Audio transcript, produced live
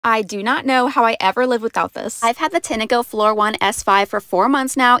I do not know how I ever live without this. I've had the Tinago Floor 1 S5 for 4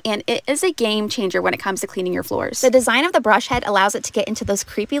 months now, and it is a game changer when it comes to cleaning your floors. The design of the brush head allows it to get into those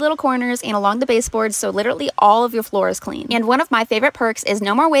creepy little corners and along the baseboards, so literally all of your floor is clean. And one of my favorite perks is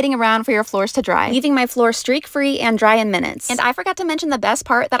no more waiting around for your floors to dry, leaving my floor streak-free and dry in minutes. And I forgot to mention the best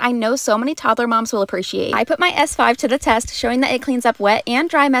part that I know so many toddler moms will appreciate. I put my S5 to the test, showing that it cleans up wet and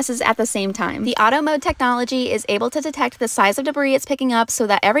dry messes at the same time. The auto mode technology is able to detect the size of debris it's picking up so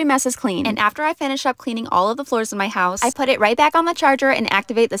that every mess is clean. And after I finish up cleaning all of the floors in my house, I put it right back on the charger and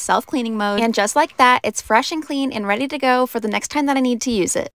activate the self-cleaning mode. And just like that, it's fresh and clean and ready to go for the next time that I need to use it.